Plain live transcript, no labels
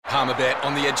Palmerbet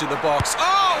on the edge of the box.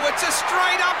 Oh, it's a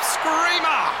straight-up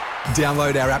screamer!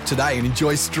 Download our app today and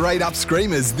enjoy straight-up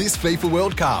screamers this FIFA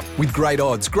World Cup with great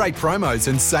odds, great promos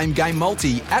and same-game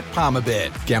multi at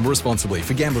Palmerbet. Gamble responsibly.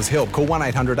 For Gamblers' Help, call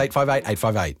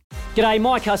 1-800-858-858. G'day,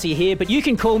 Mike Hussey here, but you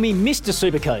can call me Mr.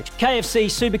 Supercoach. KFC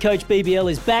Supercoach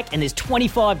BBL is back and there's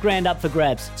 25 grand up for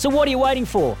grabs. So what are you waiting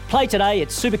for? Play today at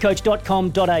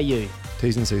supercoach.com.au.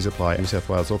 T's and C's apply. New South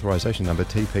Wales authorisation number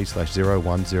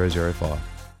TP/01005.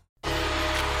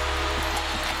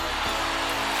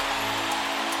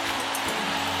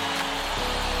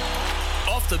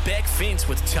 Off the back fence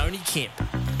with Tony Kemp.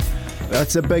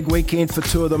 That's a big weekend for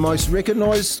two of the most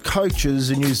recognised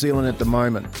coaches in New Zealand at the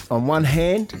moment. On one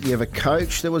hand, you have a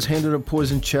coach that was handed a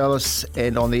poison chalice,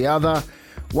 and on the other,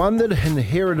 one that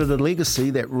inherited a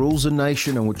legacy that rules a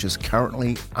nation and which is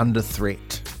currently under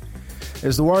threat.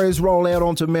 As the Warriors roll out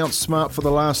onto Mount Smart for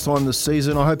the last time this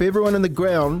season, I hope everyone in the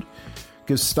ground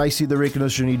gives Stacey the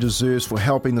recognition he deserves for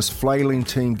helping this flailing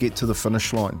team get to the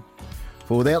finish line.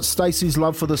 For without Stacey's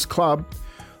love for this club,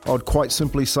 I would quite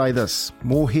simply say this: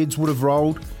 more heads would have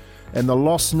rolled, and the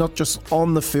loss not just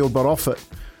on the field but off it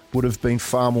would have been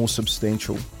far more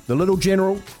substantial. The little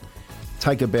general,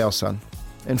 take a bow, son.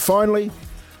 And finally,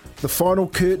 the final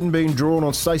curtain being drawn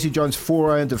on Stacey Jones'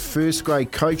 foray into first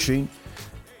grade coaching.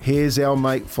 Here's our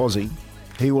mate Fozzie.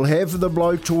 He will have the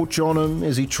blowtorch on him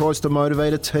as he tries to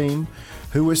motivate a team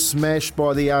who was smashed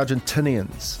by the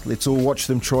Argentinians. Let's all watch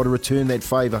them try to return that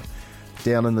favour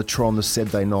down in the Tron this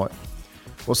Saturday night.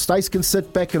 While Stace can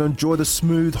sit back and enjoy the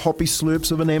smooth, hoppy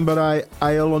slurps of an amber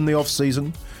ale in the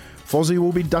off-season, Fozzie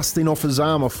will be dusting off his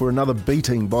armour for another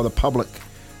beating by the public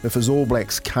if his All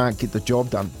Blacks can't get the job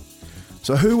done.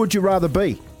 So who would you rather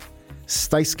be?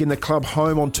 Stace getting the club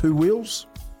home on two wheels?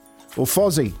 Or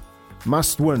Fozzie,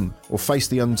 must win or face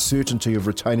the uncertainty of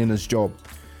retaining his job?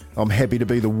 I'm happy to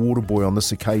be the water boy on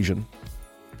this occasion.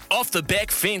 Off the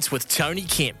back fence with Tony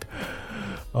Kemp.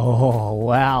 Oh,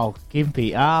 wow,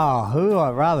 Gimpy. Who would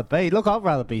I rather be? Look, I'd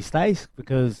rather be Stace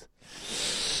because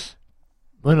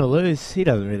win or lose, he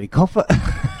doesn't really cop it.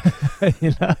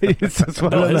 You know, it's just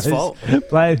one not of his those fault.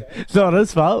 It's not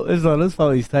his fault. It's not his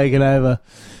fault. He's taken over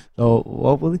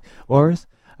the Warriors.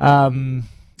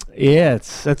 Yeah,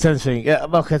 it's interesting. Yeah,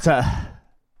 look, it's a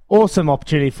awesome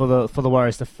opportunity for the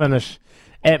Warriors to finish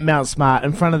at Mount Smart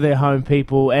in front of their home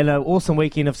people, and an awesome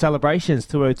weekend of celebrations.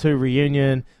 202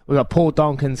 reunion. We've got Paul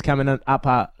Donkins coming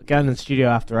going in studio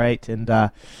after 8, and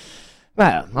mate,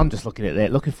 I'm just looking at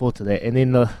that, looking forward to that. And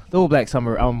then the All Blacks,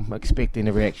 I'm expecting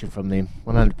a reaction from them,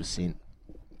 100%.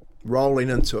 Rolling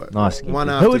into it. Nice. One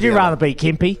Who after would you the rather other. be,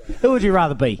 Kempy? Who would you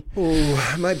rather be?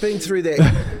 Oh, mate, been through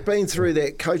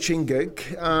that coaching gig.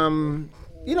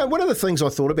 You know, one of the things I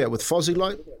thought about with Fozzie,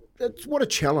 like, what a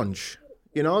challenge.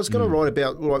 You know, I was going to write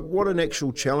about like what an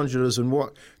actual challenge it is and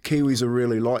what Kiwis are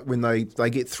really like when they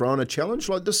get thrown a challenge.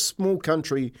 Like this small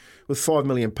country with 5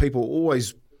 million people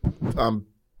always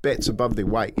bats above their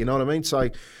weight. You know what I mean? So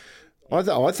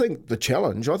I think the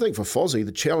challenge, for Fozzie,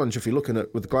 the challenge, if you're looking at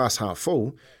it with the glass half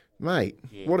full, mate,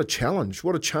 what a challenge.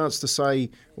 What a chance to say,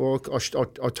 well,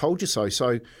 I told you so.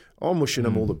 So I'm wishing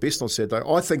them all the best on Saturday.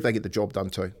 I think they get the job done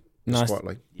too.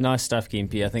 Nice stuff,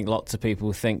 Gimpy. I think lots of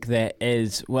people think that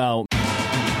as well.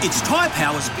 It's Tyre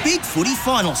Power's Big Footy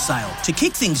Final Sale. To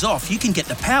kick things off, you can get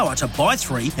the power to buy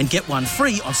 3 and get 1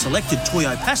 free on selected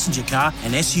Toyo passenger car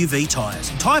and SUV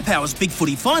tyres. Tyre Power's Big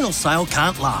Footy Final Sale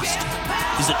can't last.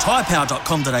 Visit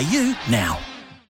tyrepower.com.au now.